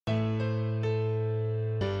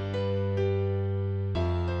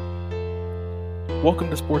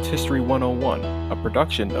Welcome to Sports History 101, a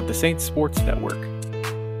production of the Saints Sports Network.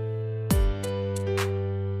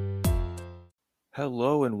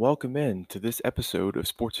 Hello and welcome in to this episode of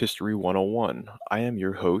Sports History 101. I am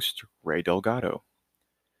your host, Ray Delgado.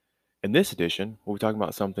 In this edition, we'll be talking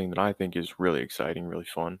about something that I think is really exciting, really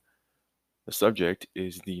fun. The subject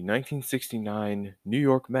is the 1969 New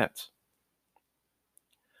York Mets.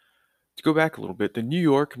 To go back a little bit, the New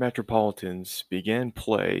York Metropolitans began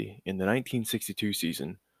play in the 1962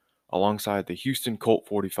 season alongside the Houston Colt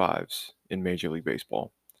 45s in Major League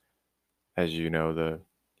Baseball. As you know, the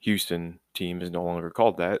Houston team is no longer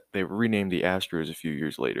called that. They were renamed the Astros a few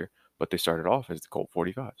years later, but they started off as the Colt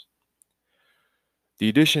 45s. The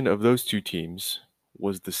addition of those two teams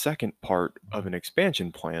was the second part of an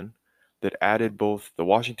expansion plan that added both the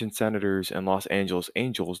Washington Senators and Los Angeles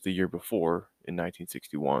Angels the year before in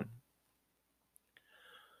 1961.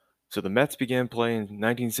 So the Mets began playing in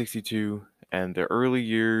 1962, and the early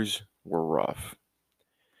years were rough.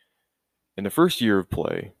 In the first year of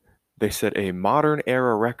play, they set a modern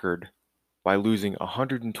era record by losing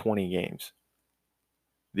 120 games.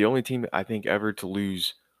 The only team I think ever to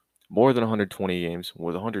lose more than 120 games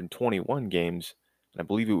was 121 games, and I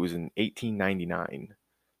believe it was in 1899.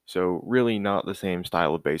 So really not the same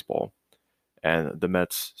style of baseball. And the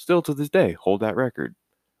Mets still to this day hold that record.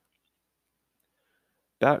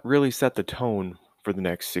 That really set the tone for the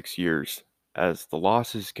next 6 years, as the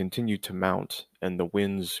losses continued to mount and the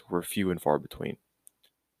wins were few and far between.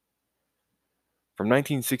 From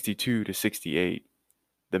 1962 to 68,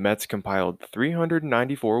 the Mets compiled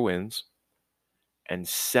 394 wins and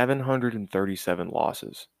 737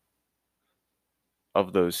 losses.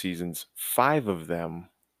 Of those seasons, 5 of them,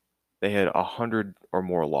 they had 100 or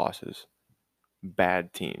more losses.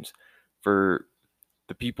 Bad teams. For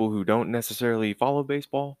the people who don't necessarily follow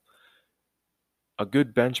baseball, a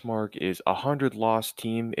good benchmark is a 100-loss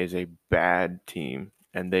team is a bad team,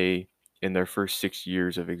 and they, in their first 6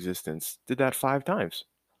 years of existence, did that 5 times.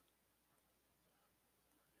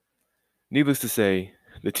 Needless to say,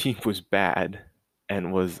 the team was bad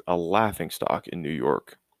and was a laughingstock in New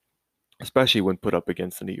York, especially when put up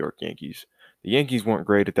against the New York Yankees. The Yankees weren't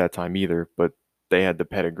great at that time either, but they had the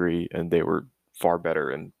pedigree and they were far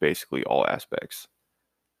better in basically all aspects.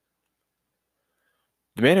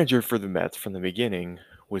 The manager for the Mets from the beginning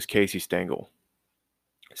was Casey Stengel.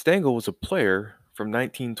 Stengel was a player from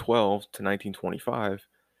 1912 to 1925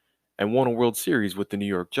 and won a World Series with the New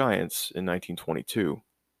York Giants in 1922.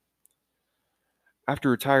 After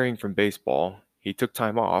retiring from baseball, he took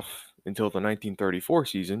time off until the 1934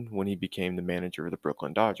 season when he became the manager of the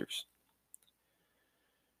Brooklyn Dodgers.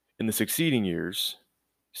 In the succeeding years,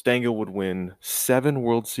 Stengel would win 7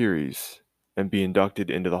 World Series and be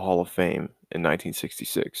inducted into the Hall of Fame in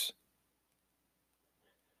 1966.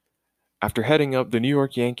 After heading up the New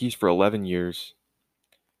York Yankees for 11 years,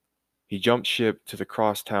 he jumped ship to the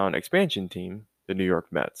crosstown expansion team, the New York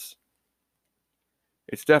Mets.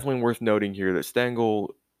 It's definitely worth noting here that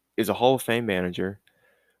Stengel is a Hall of Fame manager,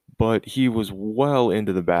 but he was well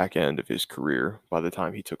into the back end of his career by the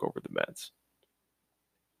time he took over the Mets.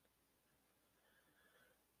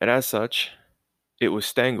 And as such, it was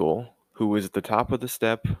Stengel who was at the top of the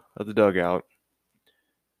step of the dugout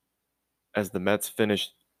as the Mets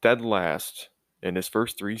finished dead last in his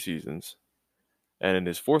first 3 seasons, and in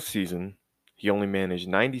his 4th season, he only managed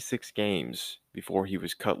 96 games before he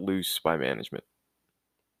was cut loose by management.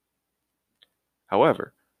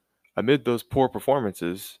 However, amid those poor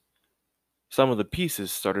performances, some of the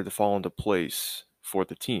pieces started to fall into place for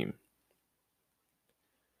the team.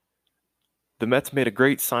 The Mets made a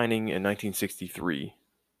great signing in 1963,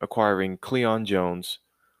 acquiring Cleon Jones,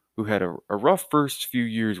 who had a rough first few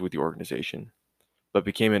years with the organization, but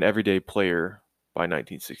became an everyday player by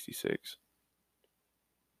 1966.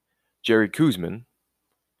 Jerry Koosman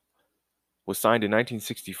was signed in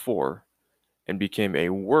 1964 and became a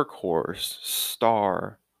workhorse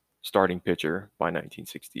star starting pitcher by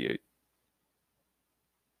 1968.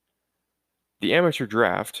 The amateur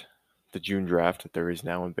draft, the June draft that there is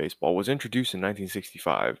now in baseball, was introduced in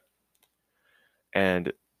 1965,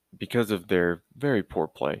 and because of their very poor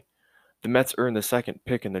play, the Mets earned the second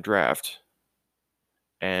pick in the draft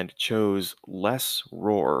and chose Les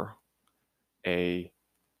Rohr, a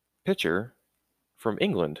pitcher from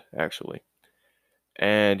England, actually,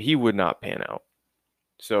 and he would not pan out.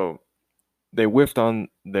 So they whiffed on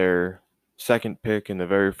their second pick in the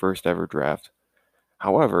very first ever draft.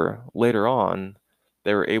 However, later on,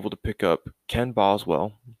 they were able to pick up Ken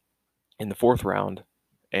Boswell in the 4th round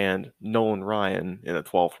and Nolan Ryan in the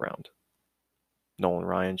 12th round. Nolan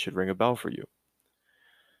Ryan should ring a bell for you.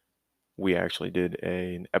 we actually did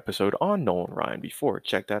an episode on Nolan Ryan before.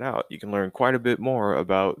 Check that out. You can learn quite a bit more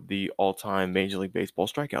about the all-time Major League Baseball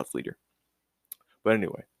strikeouts leader. But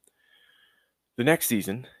anyway, the next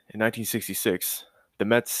season, in 1966, the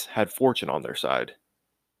Mets had fortune on their side.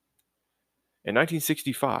 In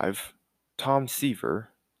 1965, Tom Seaver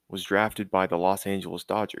was drafted by the Los Angeles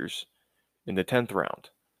Dodgers in the 10th round,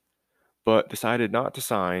 but decided not to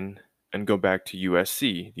sign and go back to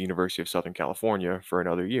USC, the University of Southern California, for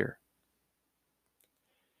another year.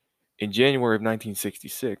 In January of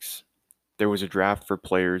 1966, there was a draft for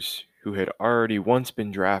players who had already once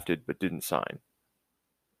been drafted but didn't sign.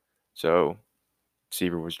 So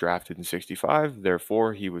Seaver was drafted in 65,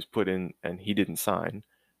 therefore he was put in and he didn't sign,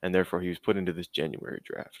 and therefore he was put into this January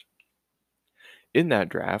draft. In that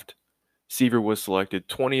draft, Seaver was selected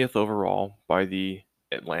 20th overall by the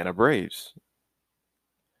Atlanta Braves.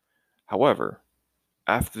 However,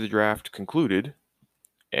 after the draft concluded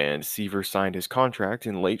and Seaver signed his contract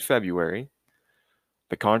in late February,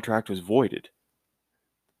 the contract was voided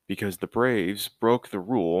because the Braves broke the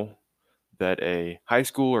rule that a high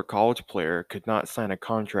school or college player could not sign a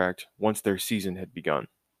contract once their season had begun.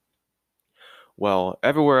 Well,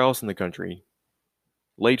 everywhere else in the country,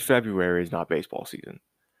 late February is not baseball season,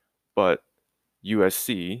 but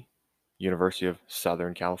USC, University of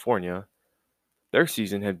Southern California, their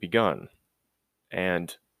season had begun,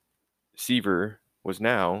 and Seaver was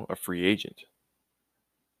now a free agent.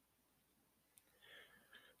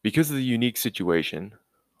 Because of the unique situation,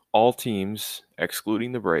 all teams,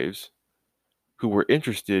 excluding the Braves, who were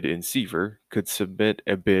interested in Seaver could submit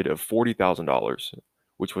a bid of $40,000,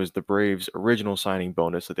 which was the Braves' original signing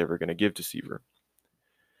bonus that they were going to give to Seaver.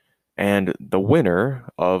 And the winner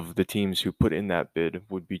of the teams who put in that bid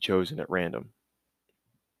would be chosen at random.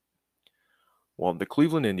 Well, the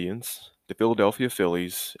Cleveland Indians, the Philadelphia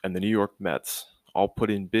Phillies, and the New York Mets all put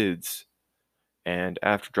in bids. And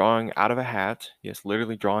after drawing out of a hat, yes,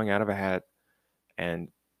 literally drawing out of a hat, and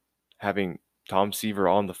having Tom Seaver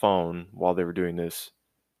on the phone while they were doing this,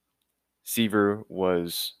 Seaver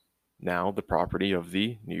was now the property of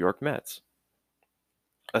the New York Mets.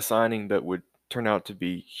 A signing that would turn out to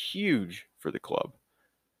be huge for the club.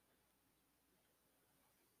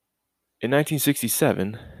 In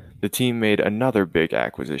 1967, the team made another big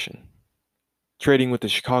acquisition, trading with the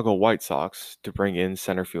Chicago White Sox to bring in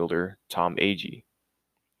center fielder Tom Agee.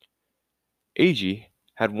 Agee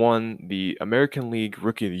had won the American League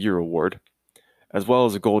Rookie of the Year award, as well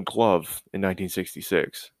as a Gold Glove in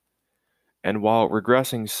 1966. And while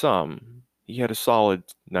regressing some, he had a solid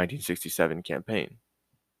 1967 campaign.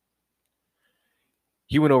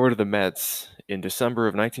 He went over to the Mets in December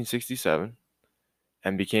of 1967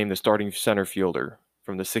 and became the starting center fielder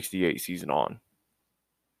from the 68 season on.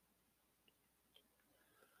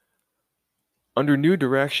 Under new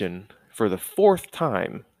direction, for the fourth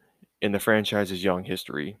time in the franchise's young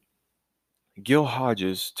history, Gil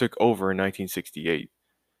Hodges took over in 1968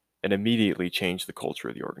 and immediately changed the culture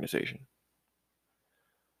of the organization.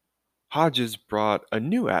 Hodges brought a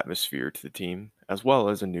new atmosphere to the team as well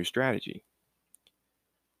as a new strategy.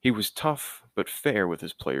 He was tough but fair with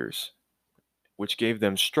his players, which gave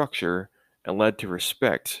them structure and led to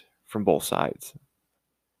respect from both sides.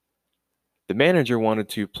 The manager wanted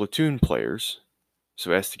to platoon players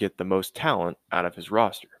so as to get the most talent out of his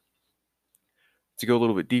roster. To go a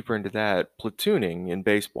little bit deeper into that, platooning in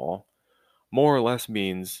baseball more or less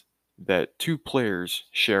means that two players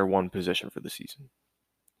share one position for the season.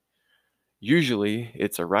 Usually,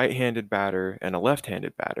 it's a right-handed batter and a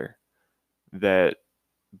left-handed batter that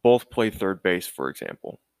both play third base, for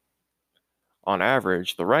example. On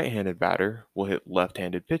average, the right-handed batter will hit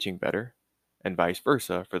left-handed pitching better, and vice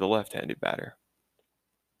versa for the left-handed batter.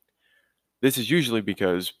 This is usually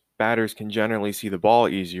because batters can generally see the ball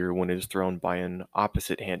easier when it is thrown by an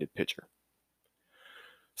opposite-handed pitcher.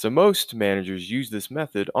 So most managers use this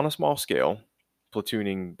method on a small scale,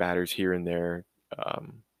 platooning batters here and there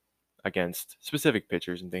against specific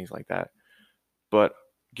pitchers and things like that. But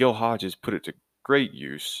Gil Hodges put it to great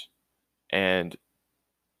use and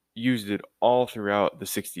used it all throughout the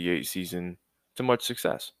 68 season to much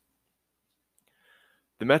success.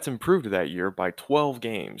 The Mets improved that year by 12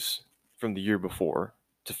 games from the year before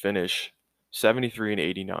to finish 73 and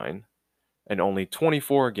 89, and only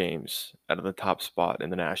 24 games out of the top spot in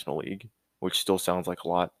the National League, which still sounds like a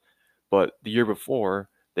lot. But the year before,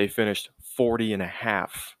 they finished 40 and a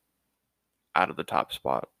half out of the top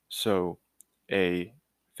spot. So a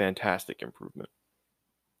fantastic improvement.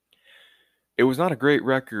 It was not a great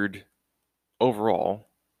record overall,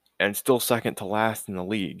 and still second to last in the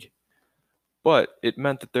league, but it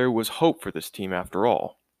meant that there was hope for this team after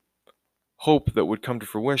all. hope that would come to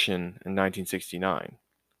fruition in 1969,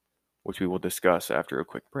 which we will discuss after a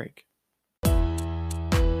quick break.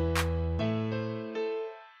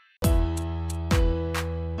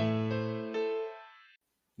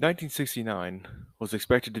 1969 was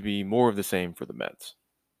expected to be more of the same for the Mets.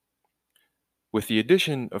 With the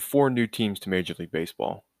addition of 4 new teams to Major League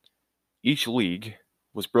Baseball, each league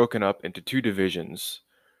was broken up into 2 divisions,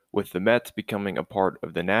 with the Mets becoming a part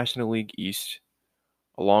of the National League East,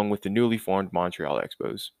 along with the newly formed Montreal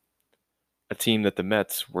Expos, a team that the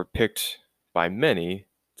Mets were picked by many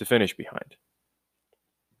to finish behind.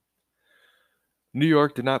 New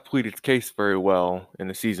York did not plead its case very well in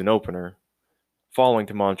the season opener, falling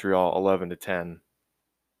to Montreal 11-10,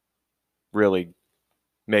 really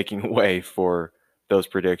making way for those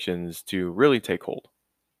predictions to really take hold.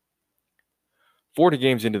 40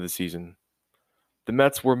 games into the season, the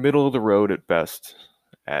Mets were middle of the road at best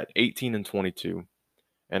at 18-22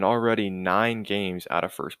 and already 9 games out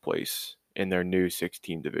of first place in their new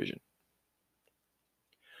 6-team division.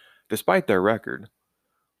 Despite their record,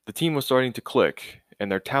 the team was starting to click and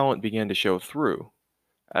their talent began to show through,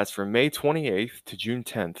 as from May 28th to June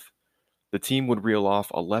 10th, the team would reel off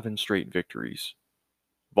 11 straight victories,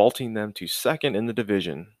 vaulting them to second in the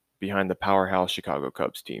division behind the powerhouse Chicago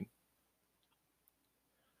Cubs team.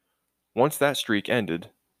 Once that streak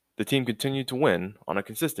ended, the team continued to win on a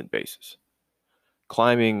consistent basis,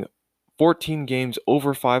 climbing 14 games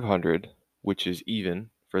over 500, which is even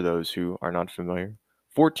for those who are not familiar,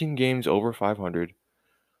 14 games over 500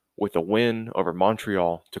 with a win over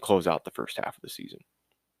Montreal to close out the first half of the season.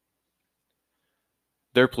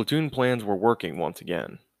 Their platoon plans were working once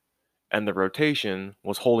again, and the rotation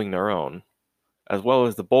was holding their own, as well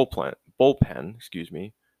as the bullpen,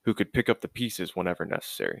 who could pick up the pieces whenever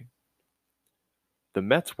necessary. The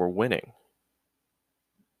Mets were winning.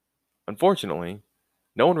 Unfortunately,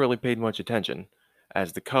 no one really paid much attention,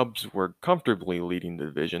 as the Cubs were comfortably leading the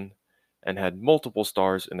division and had multiple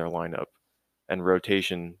stars in their lineup and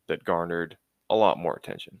rotation that garnered a lot more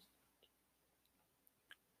attention.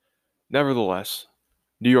 Nevertheless,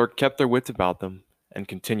 New York kept their wits about them and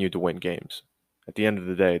continued to win games. At the end of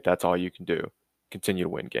the day, that's all you can do, continue to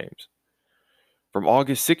win games. From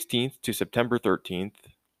August 16th to September 13th,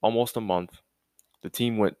 almost a month, the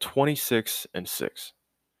team went 26-6,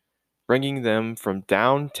 bringing them from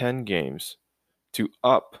down 10 games to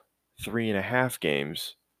up 3.5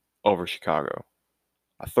 games over Chicago.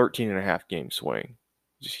 A 13.5 game swing,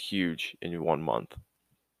 just huge in 1 month.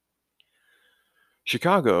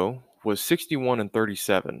 Chicago was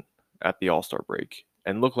 61-37 at the All-Star break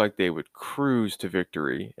and looked like they would cruise to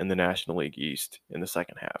victory in the National League East in the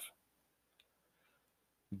second half.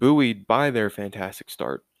 Buoyed by their fantastic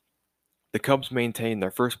start, the Cubs maintained their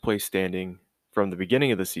first place standing from the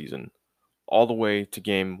beginning of the season all the way to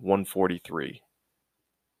game 143.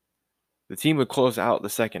 The team would close out the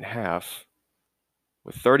second half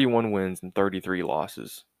with 31 wins and 33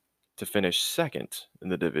 losses to finish second in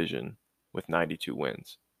the division with 92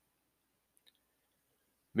 wins.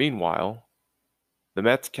 Meanwhile, the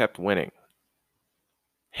Mets kept winning,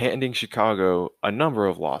 handing Chicago a number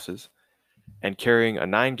of losses and carrying a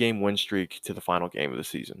 9-game win streak to the final game of the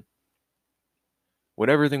season. When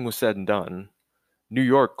everything was said and done, New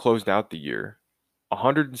York closed out the year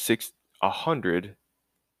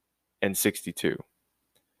 162,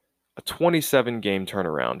 a 27-game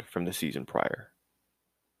turnaround from the season prior.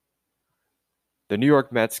 The New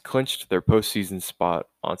York Mets clinched their postseason spot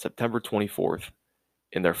on September 24th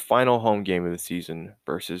in their final home game of the season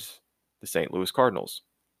versus the St. Louis Cardinals.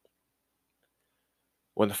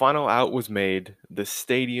 When the final out was made, the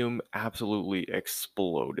stadium absolutely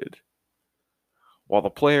exploded. While the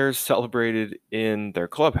players celebrated in their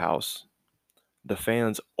clubhouse, the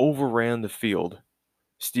fans overran the field,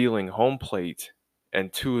 stealing home plate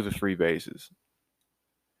and 2 of the 3 bases.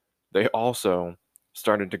 They also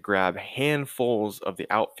started to grab handfuls of the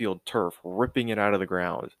outfield turf, ripping it out of the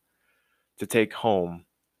ground to take home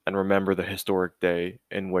and remember the historic day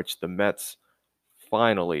in which the Mets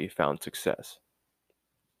finally found success.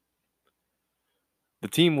 The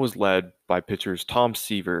team was led by pitchers Tom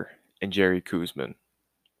Seaver and Jerry Koosman.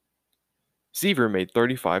 Seaver made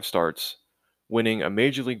 35 starts, winning a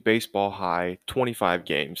Major League Baseball high 25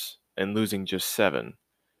 games and losing just 7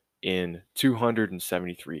 in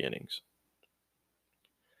 273 innings.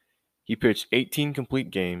 He pitched 18 complete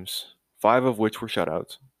games, 5 of which were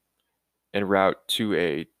shutouts, en route to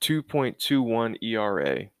a 2.21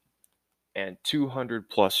 ERA and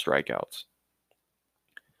 200-plus strikeouts.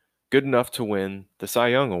 Good enough to win the Cy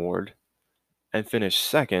Young Award and finish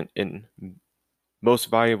second in Most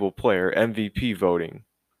Valuable Player MVP voting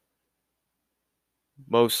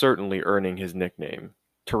most certainly earning his nickname,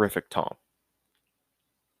 Terrific Tom.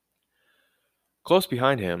 Close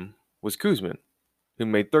behind him was Koosman, who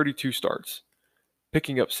made 32 starts,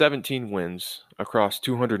 picking up 17 wins across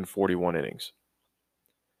 241 innings.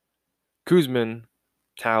 Koosman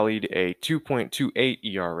tallied a 2.28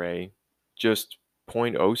 ERA, just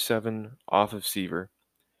 .07 off of Seaver,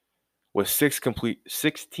 with 16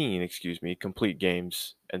 complete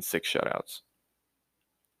games and 6 shutouts.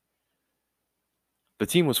 The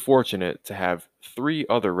team was fortunate to have 3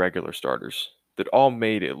 other regular starters that all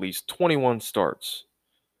made at least 21 starts,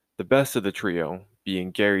 the best of the trio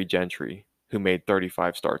being Gary Gentry, who made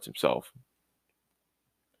 35 starts himself.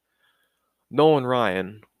 Nolan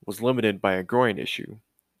Ryan was limited by a groin issue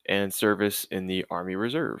and service in the Army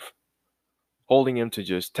Reserve, holding him to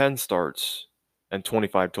just 10 starts and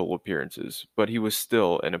 25 total appearances, but he was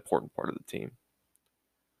still an important part of the team.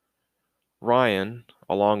 Ryan,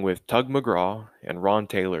 along with Tug McGraw and Ron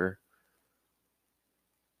Taylor,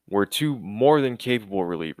 were 2 more than capable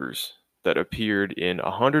relievers that appeared in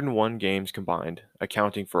 101 games combined,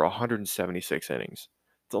 accounting for 176 innings.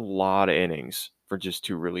 It's a lot of innings for just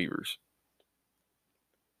 2 relievers.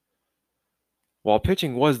 While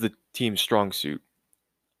pitching was the team's strong suit,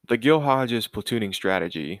 the Gil Hodges platooning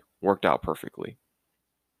strategy worked out perfectly.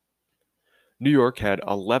 New York had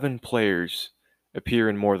 11 players appear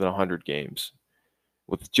in more than 100 games,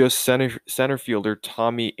 with just center fielder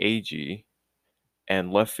Tommy Agee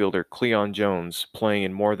and left fielder Cleon Jones playing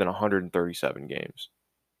in more than 137 games.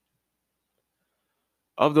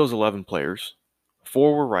 Of those 11 players,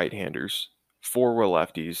 4 were right-handers, 4 were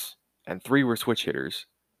lefties, and 3 were switch hitters.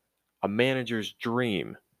 A manager's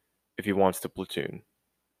dream if he wants to platoon.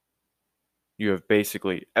 You have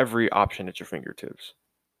basically every option at your fingertips.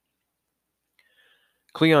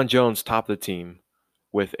 Cleon Jones topped the team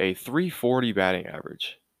with a .340 batting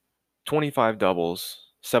average, 25 doubles,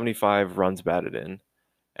 75 runs batted in,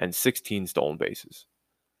 and 16 stolen bases.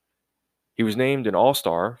 He was named an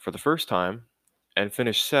All-Star for the first time and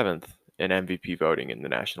finished 7th in MVP voting in the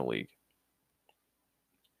National League.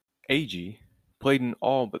 Agee played in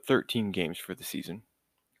all but 13 games for the season,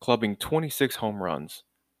 clubbing 26 home runs,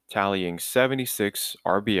 tallying 76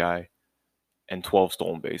 RBI and 12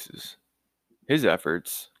 stolen bases. His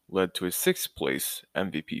efforts led to a 6th place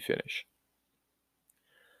MVP finish.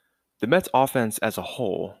 The Mets offense as a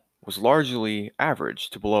whole was largely average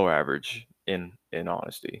to below average in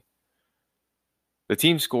honesty. The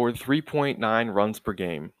team scored 3.9 runs per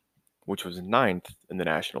game, which was 9th in the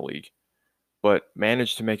National League, but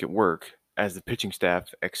managed to make it work as the pitching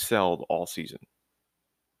staff excelled all season.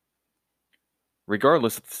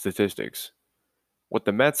 Regardless of the statistics, what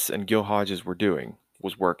the Mets and Gil Hodges were doing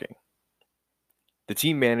was working. The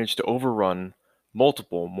team managed to overrun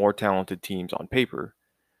multiple more talented teams on paper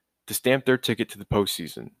to stamp their ticket to the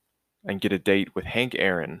postseason and get a date with Hank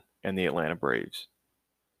Aaron and the Atlanta Braves.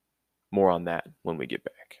 More on that when we get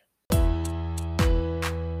back.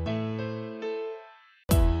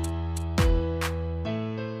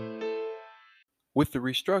 With the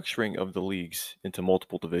restructuring of the leagues into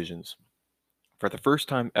multiple divisions, for the first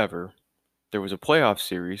time ever, there was a playoff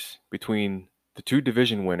series between the 2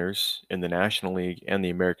 division winners in the National League and the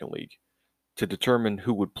American League to determine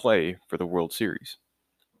who would play for the World Series.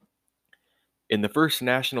 In the first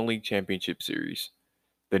National League Championship Series,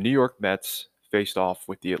 the New York Mets faced off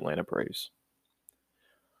with the Atlanta Braves.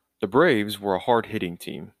 The Braves were a hard-hitting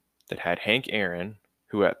team that had Hank Aaron,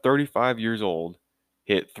 who at 35 years old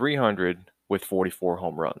hit .300 with 44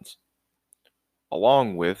 home runs,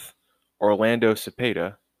 along with Orlando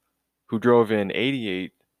Cepeda, who drove in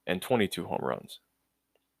 88 and 22 home runs.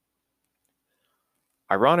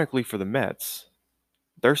 Ironically for the Mets,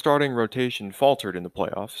 their starting rotation faltered in the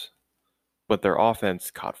playoffs, but their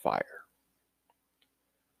offense caught fire.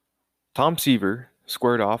 Tom Seaver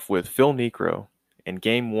squared off with Phil Niekro in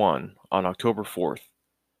Game 1 on October 4th,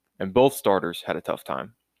 and both starters had a tough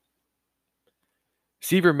time.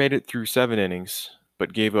 Seaver made it through 7 innings,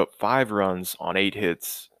 but gave up 5 runs on 8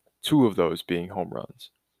 hits, 2 of those being home runs.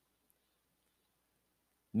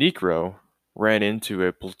 Niekro ran into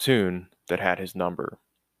a platoon that had his number.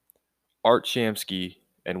 Art Shamsky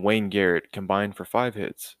and Wayne Garrett combined for 5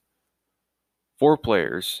 hits. 4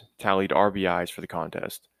 players tallied RBIs for the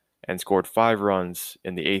contest and scored 5 runs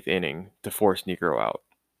in the 8th inning to force Niekro out.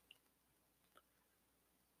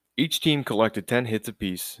 Each team collected 10 hits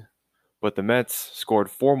apiece, but the Mets scored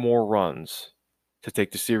 4 more runs to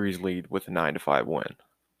take the series lead with a 9-5 win.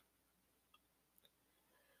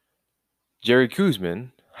 Jerry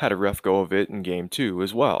Koosman had a rough go of it in Game 2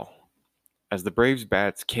 as well, as the Braves'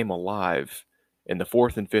 bats came alive in the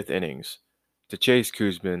 4th and 5th innings to chase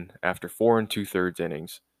Koosman after 4 2/3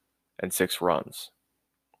 innings and 6 runs.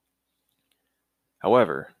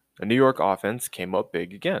 However, the New York offense came up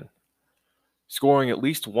big again, scoring at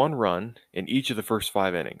least 1 run in each of the first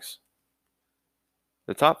 5 innings.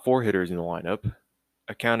 The top 4 hitters in the lineup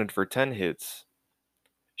accounted for 10 hits.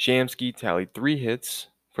 Shamsky tallied 3 hits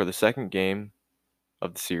for the second game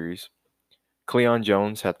of the series. Cleon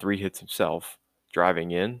Jones had 3 hits himself,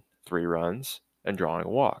 driving in 3 runs and drawing a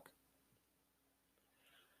walk.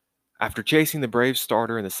 After chasing the Braves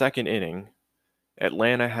starter in the second inning,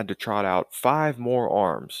 Atlanta had to trot out 5 more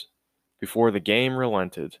arms before the game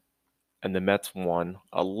relented and the Mets won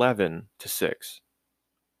 11-6.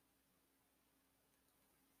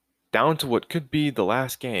 Down to what could be the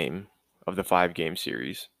last game of the 5-game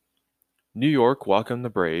series, New York welcomed the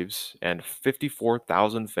Braves and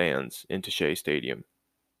 54,000 fans into Shea Stadium.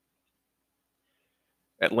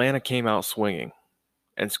 Atlanta came out swinging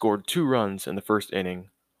and scored 2 runs in the first inning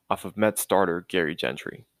off of Mets starter Gary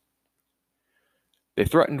Gentry. They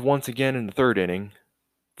threatened once again in the third inning,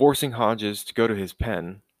 forcing Hodges to go to his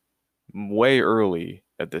pen way early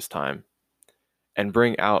at this time and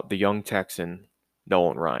bring out the young Texan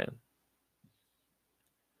Nolan Ryan.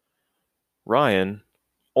 Ryan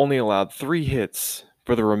only allowed 3 hits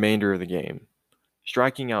for the remainder of the game,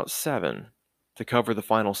 striking out 7 to cover the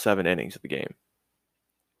final 7 innings of the game.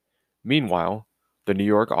 Meanwhile, the New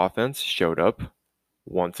York offense showed up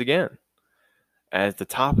once again, as the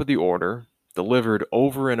top of the order delivered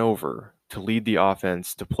over and over to lead the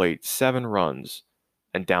offense to plate 7 runs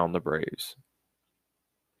and down the Braves.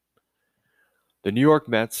 The New York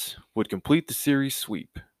Mets would complete the series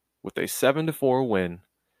sweep with a 7-4 win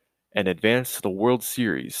and advance to the World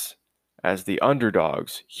Series as the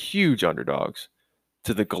underdogs, huge underdogs,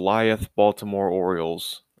 to the Goliath Baltimore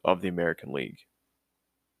Orioles of the American League.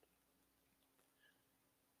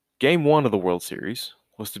 Game 1 of the World Series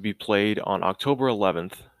was to be played on October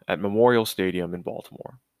 11th at Memorial Stadium in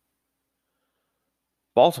Baltimore.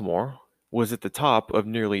 Baltimore was at the top of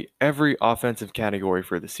nearly every offensive category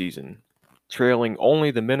for the season, trailing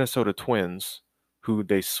only the Minnesota Twins, who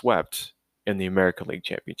they swept in the American League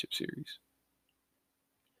Championship Series.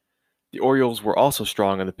 The Orioles were also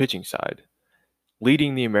strong on the pitching side,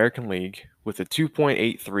 leading the American League with a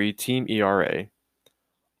 2.83 team ERA,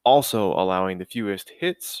 also allowing the fewest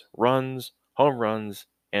hits, runs, home runs,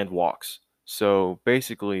 and walks, so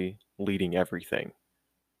basically leading everything.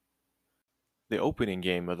 The opening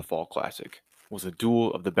game of the Fall Classic was a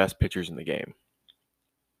duel of the best pitchers in the game.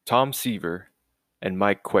 Tom Seaver and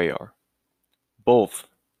Mike Cuellar, both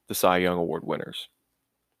the Cy Young Award winners.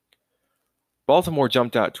 Baltimore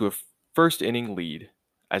jumped out to a first inning lead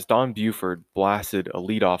as Don Buford blasted a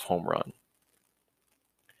leadoff home run.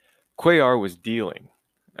 Cuellar was dealing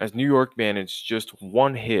as New York managed just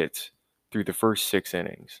 1 hit through the first 6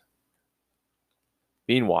 innings.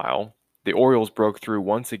 Meanwhile, the Orioles broke through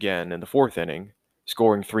once again in the 4th inning,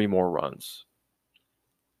 scoring 3 more runs.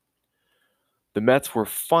 The Mets were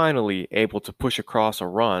finally able to push across a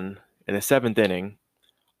run in the 7th inning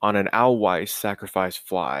on an Al Weiss sacrifice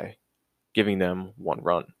fly, giving them 1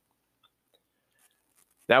 run.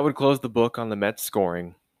 That would close the book on the Mets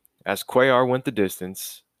scoring, as Cuellar went the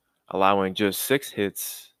distance, allowing just 6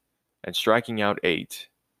 hits and striking out 8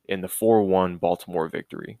 in the 4-1 Baltimore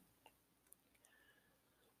victory.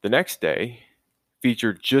 The next day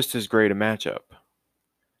featured just as great a matchup.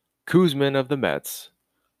 Koosman of the Mets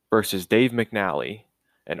versus Dave McNally,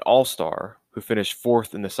 an all-star who finished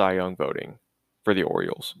 4th in the Cy Young voting for the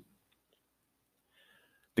Orioles.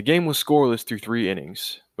 The game was scoreless through 3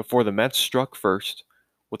 innings before the Mets struck first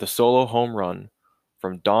with a solo home run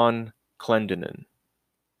from Don Clendenon.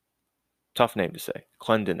 Tough name to say,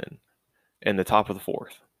 Clendenon, in the top of the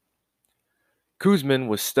 4th. Koosman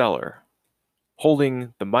was stellar,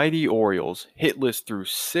 holding the mighty Orioles hitless through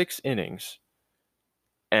 6 innings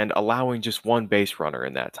and allowing just 1 base runner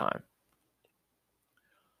in that time.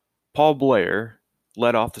 Paul Blair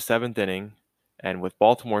led off the 7th inning, and with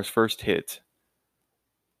Baltimore's first hit,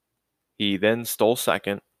 he then stole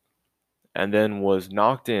second and then was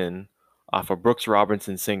knocked in off a Brooks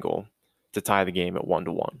Robinson single to tie the game at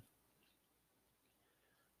 1-1.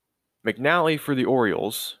 McNally for the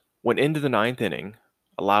Orioles went into the 9th inning,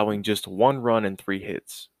 allowing just 1 run and 3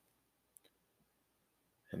 hits.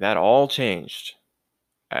 And that all changed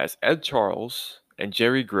as Ed Charles and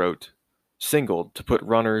Jerry Grote singled to put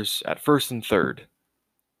runners at first and third.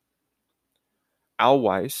 Al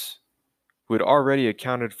Weiss, who had already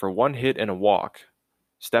accounted for 1 hit and a walk,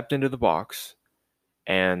 stepped into the box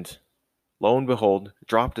and, lo and behold,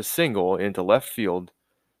 dropped a single into left field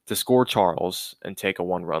to score Charles and take a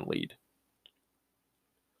 1-run lead.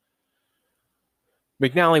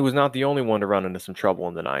 McNally was not the only one to run into some trouble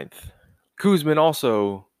in the ninth. Koosman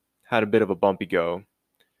also had a bit of a bumpy go,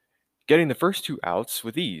 getting the first 2 outs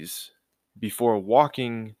with ease before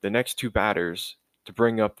walking the next 2 batters to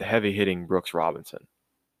bring up the heavy-hitting Brooks Robinson.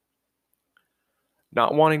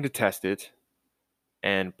 Not wanting to test it,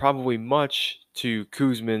 and probably much to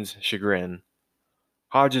Koosman's chagrin,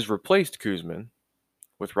 Hodges replaced Koosman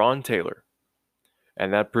with Ron Taylor,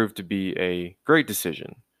 and that proved to be a great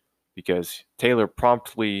decision because Taylor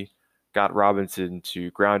promptly got Robinson to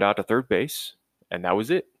ground out to third base, and that was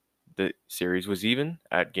it. The series was even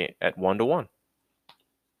at 1-1.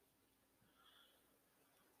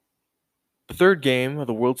 The third game of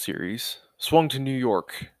the World Series swung to New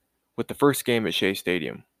York with the first game at Shea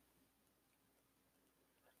Stadium.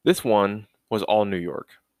 This one was all New York,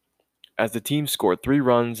 as the team scored 3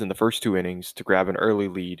 runs in the first 2 innings to grab an early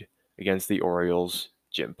lead against the Orioles'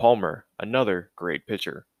 Jim Palmer, another great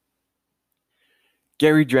pitcher.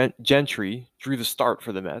 Gary Gentry drew the start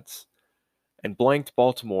for the Mets and blanked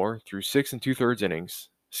Baltimore through 6 2/3 innings,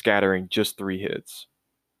 scattering just 3 hits.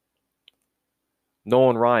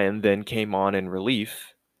 Nolan Ryan then came on in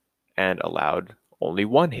relief and allowed only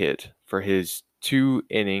 1 hit for his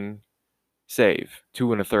 2-inning save. 2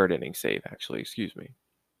 1/3 inning save, actually, excuse me.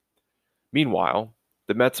 Meanwhile,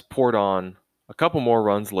 the Mets poured on a couple more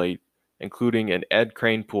runs late, including an Ed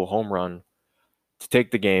Kranepool home run to take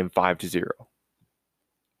the game 5-0.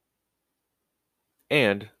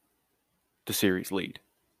 And the series lead.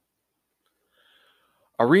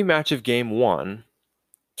 A rematch of Game 1,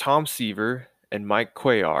 Tom Seaver and Mike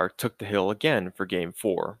Cuellar took the hill again for Game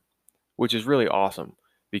 4, which is really awesome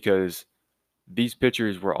because these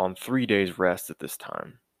pitchers were on 3 days rest at this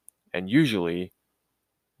time. And usually,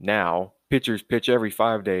 now, pitchers pitch every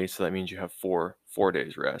 5 days, so that means you have 4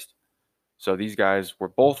 days rest. So these guys were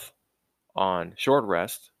both on short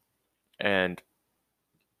rest and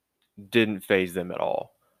didn't phase them at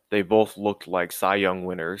all. They both looked like Cy Young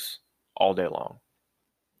winners all day long.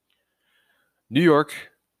 New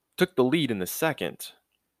York took the lead in the second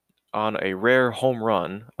on a rare home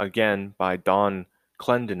run, again by Don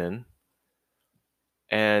Clendenin,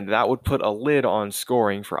 and that would put a lid on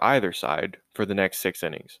scoring for either side for the next 6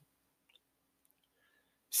 innings.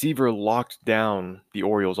 Seaver locked down the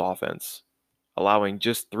Orioles offense, allowing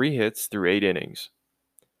just 3 hits through 8 innings.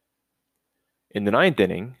 In the 9th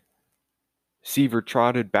inning, Seaver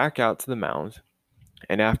trotted back out to the mound,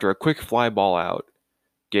 and after a quick fly ball out,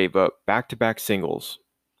 gave up back-to-back singles.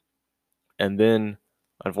 And then,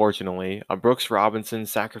 unfortunately, a Brooks Robinson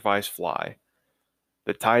sacrifice fly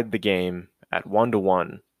that tied the game at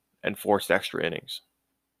 1-1 and forced extra innings.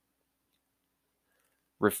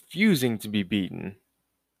 Refusing to be beaten,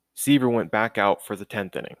 Seaver went back out for the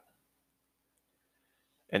 10th inning.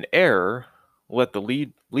 An error let the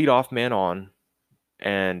leadoff man on,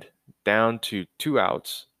 and down to 2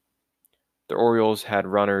 outs, the Orioles had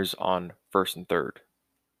runners on first and third.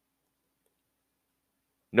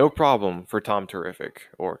 No problem for Tom Terrific,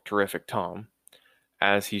 or Terrific Tom,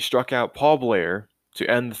 as he struck out Paul Blair to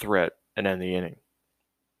end the threat and end the inning.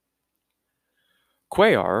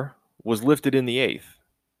 Cuellar was lifted in the 8th,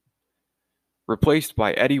 replaced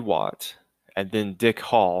by Eddie Watt and then Dick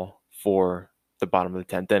Hall for the bottom of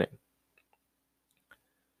the 10th inning.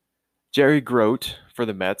 Jerry Grote for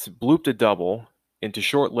the Mets blooped a double into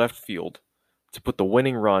short left field to put the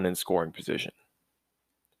winning run in scoring position.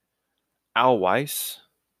 Al Weiss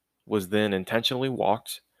was then intentionally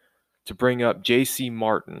walked to bring up J.C.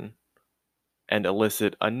 Martin and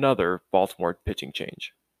elicit another Baltimore pitching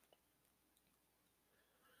change.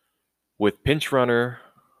 With pinch runner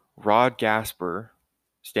Rod Gasper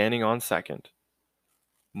standing on second,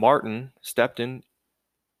 Martin stepped in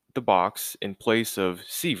the box in place of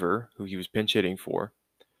Seaver, who he was pinch hitting for,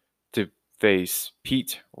 to face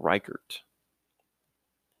Pete Reichert.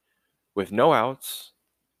 With no outs,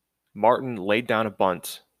 Martin laid down a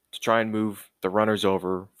bunt to try and move the runners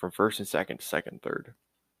over from first and second to second and third.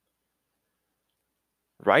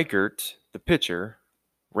 Reichert, the pitcher,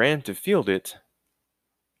 ran to field it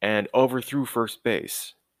and overthrew first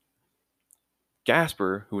base.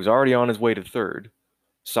 Gasper, who was already on his way to third,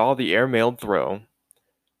 saw the air-mailed throw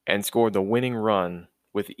and scored the winning run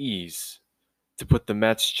with ease to put the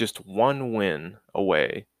Mets just 1 win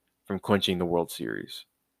away from clinching the World Series.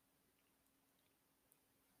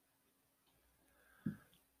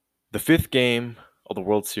 The 5th game of the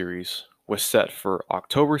World Series was set for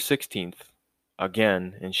October 16th,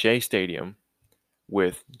 again in Shea Stadium,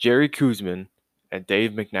 with Jerry Koosman and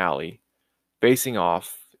Dave McNally facing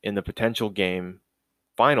off in the potential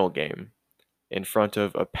final game, in front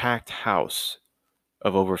of a packed house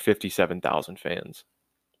of over 57,000 fans.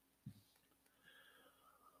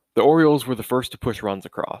 The Orioles were the first to push runs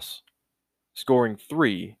across, scoring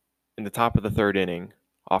 3 in the top of the third inning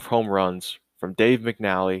off home runs from Dave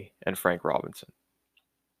McNally and Frank Robinson.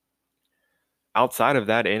 Outside of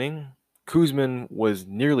that inning, Koosman was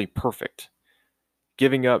nearly perfect,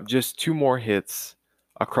 giving up just 2 more hits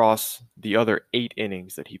across the other 8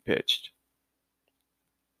 innings that he pitched.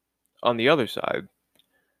 On the other side,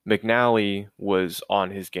 McNally was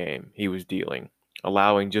on his game. He was dealing,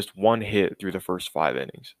 allowing just 1 hit through the first 5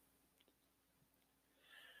 innings.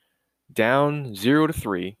 Down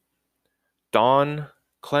 0-3, Don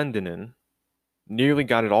Clendenin nearly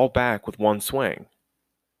got it all back with 1 swing,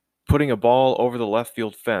 putting a ball over the left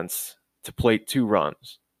field fence to plate 2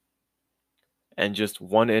 runs. And just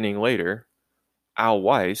 1 inning later, Al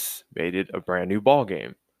Weiss made it a brand new ball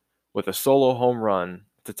game with a solo home run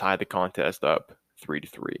to tie the contest up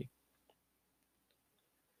 3-3.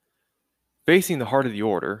 Facing the heart of the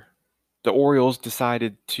order, the Orioles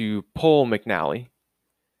decided to pull McNally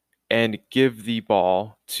and give the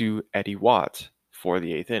ball to Eddie Watt for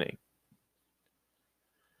the 8th inning.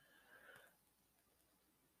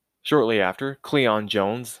 Shortly after, Cleon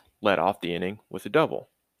Jones led off the inning with a double.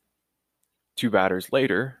 2 batters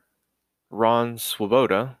later, Ron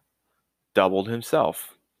Swoboda doubled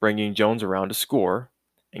himself, bringing Jones around to score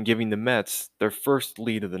and giving the Mets their first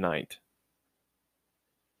lead of the night.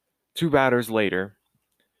 2 batters later,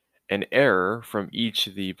 an error from each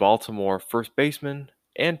of the Baltimore first baseman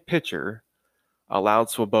and pitcher allowed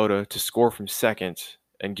Swoboda to score from second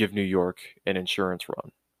and give New York an insurance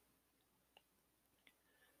run.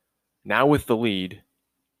 Now with the lead,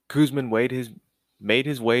 Koosman made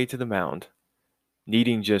his way to the mound,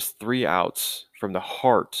 needing just 3 outs from the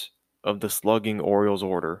heart of the slugging Orioles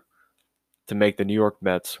order to make the New York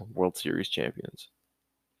Mets World Series champions.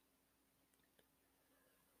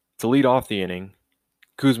 To lead off the inning,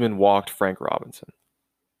 Koosman walked Frank Robinson.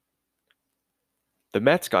 The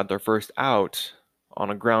Mets got their first out on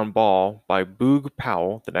a ground ball by Boog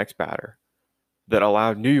Powell, the next batter, that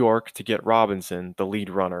allowed New York to get Robinson the lead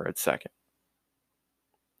runner at second.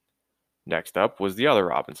 Next up was the other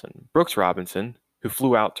Robinson, Brooks Robinson, who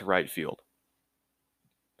flew out to right field.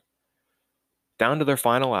 Down to their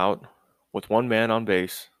final out, with 1 man on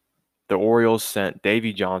base, the Orioles sent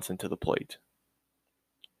Davey Johnson to the plate.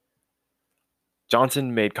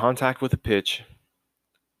 Johnson made contact with a pitch,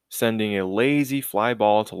 sending a lazy fly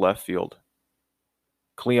ball to left field.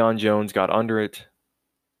 Cleon Jones got under it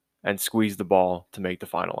and squeezed the ball to make the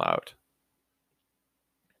final out.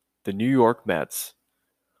 The New York Mets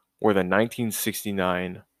were the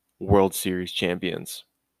 1969 World Series champions.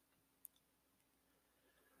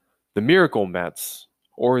 The Miracle Mets,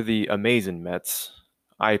 or the Amazin' Mets,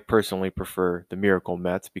 I personally prefer the Miracle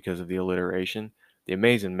Mets because of the alliteration. The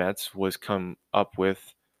Amazin' Mets was come up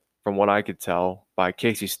with, from what I could tell, by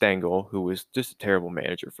Casey Stengel, who was just a terrible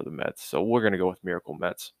manager for the Mets. So we're going to go with Miracle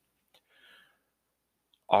Mets.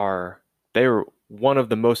 They were one of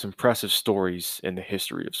the most impressive stories in the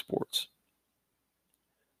history of sports.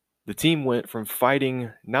 The team went from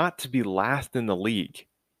fighting not to be last in the league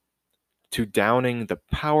to downing the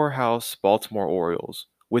powerhouse Baltimore Orioles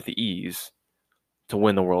with ease to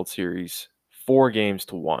win the World Series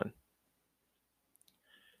 4-1.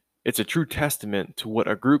 It's a true testament to what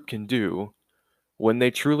a group can do when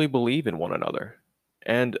they truly believe in one another,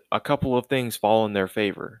 and a couple of things fall in their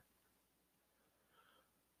favor.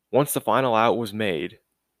 Once the final out was made,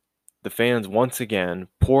 the fans once again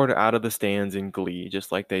poured out of the stands in glee,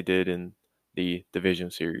 just like they did in the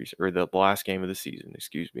division series, or the last game of the season,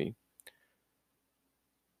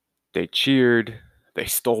 They cheered, they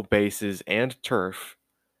stole bases and turf,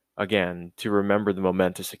 again, to remember the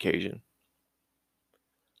momentous occasion.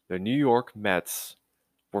 The New York Mets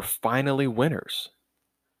were finally winners.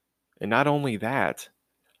 And not only that,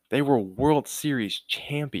 they were World Series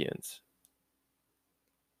champions.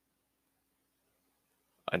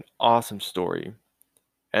 An awesome story,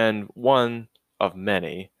 and one of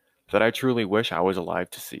many that I truly wish I was alive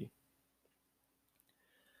to see.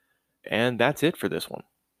 And that's it for this one.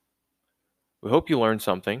 We hope you learned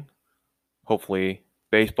something. Hopefully,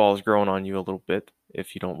 baseball is growing on you a little bit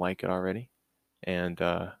if you don't like it already. And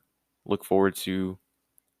look forward to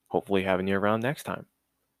hopefully having you around next time.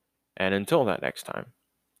 And until that next time,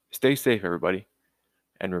 stay safe, everybody.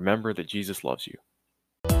 And remember that Jesus loves you.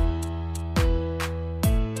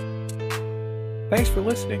 Thanks for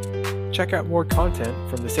listening. Check out more content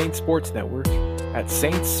from the Saints Sports Network at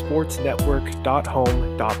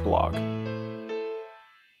saintsportsnetwork.home.blog.